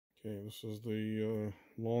Okay, this is the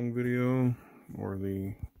long video, or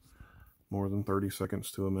the more than 30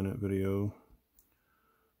 seconds to a minute video.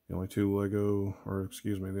 The only two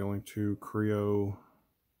the only two Creo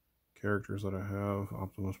characters that I have,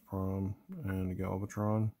 Optimus Prime and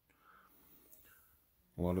Galvatron.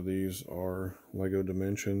 A lot of these are Lego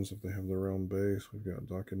Dimensions if they have their own base. We've got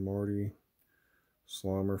Doc and Marty,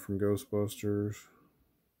 Slimer from Ghostbusters,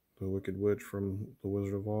 the Wicked Witch from The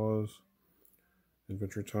Wizard of Oz,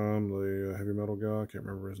 Adventure Time, the heavy metal guy, I can't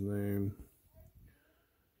remember his name.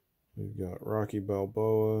 We've got Rocky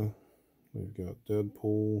Balboa, we've got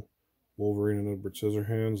Deadpool, Wolverine and Edward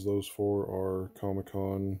Scissorhands. Those four are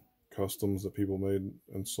Comic-Con customs that people made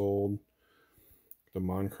and sold. The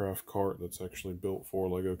Minecraft cart that's actually built for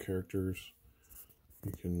Lego characters.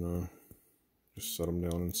 You can just set them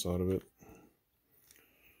down inside of it.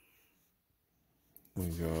 We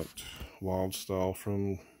got Wild Style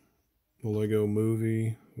from the Lego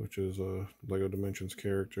Movie, which is a Lego Dimensions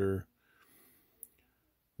character.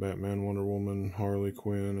 Batman, Wonder Woman, Harley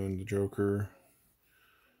Quinn, and the Joker.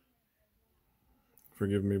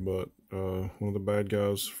 Forgive me, but one of the bad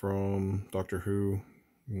guys from Doctor Who.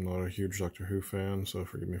 I'm not a huge Doctor Who fan, so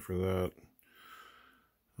forgive me for that.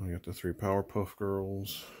 I got the three Powerpuff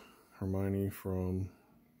Girls. Hermione from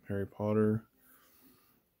Harry Potter.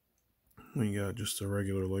 We got just a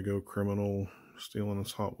regular Lego criminal stealing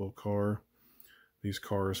his Hot Wheel car. These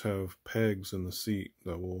cars have pegs in the seat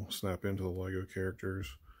that will snap into the Lego characters.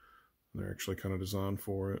 They're actually kind of designed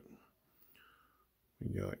for it.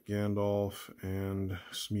 We got Gandalf and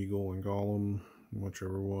Smeagol and Gollum,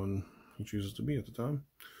 whichever one he chooses to be at the time.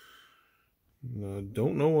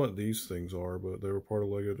 Don't know what these things are, but they were part of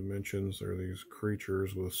Lego Dimensions. They're these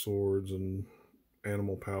creatures with swords and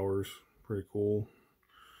animal powers. Pretty cool.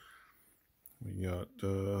 We got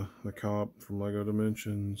the cop from Lego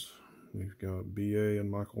Dimensions. We've got BA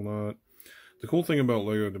and Michael Knight. The cool thing about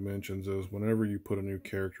Lego Dimensions is whenever you put a new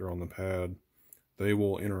character on the pad, they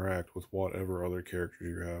will interact with whatever other characters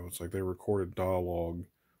you have. It's like they recorded dialogue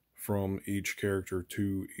from each character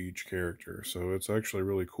to each character. So it's actually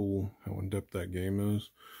really cool how in-depth that game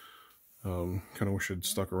is. Kind of wish it'd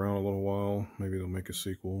stuck around a little while. Maybe they'll make a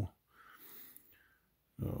sequel.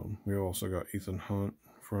 We also got Ethan Hunt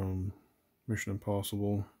from Mission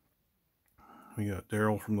Impossible. We got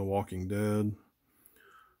Daryl from The Walking Dead.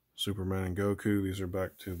 Superman and Goku. These are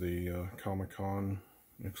back to the Comic-Con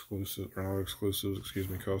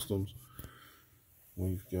customs.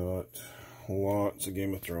 We've got lots of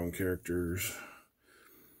Game of Thrones characters.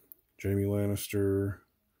 Jaime Lannister,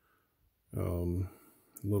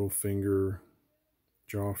 Littlefinger,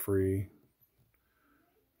 Joffrey,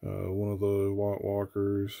 one of the White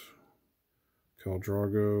Walkers, Khal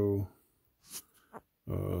Drogo,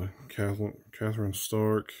 Catherine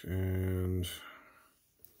Stark, and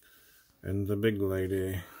the big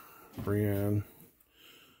lady, Brienne.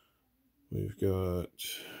 We've got,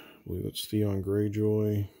 I believe it's Theon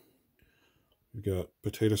Greyjoy. We've got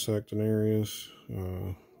Potato Sack Daenerys,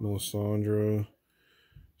 Melisandre,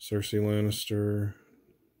 Cersei Lannister,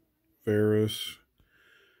 Varys.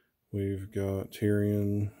 We've got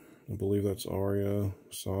Tyrion, I believe that's Arya,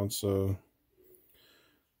 Sansa,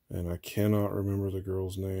 and I cannot remember the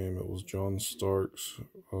girl's name. It was Jon Stark's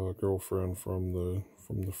girlfriend from the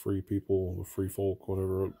free people, the free folk,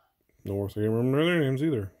 whatever, up north. I can't remember their names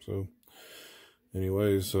either. So,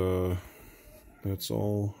 anyways, that's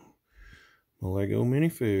all my Lego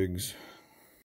Minifigs.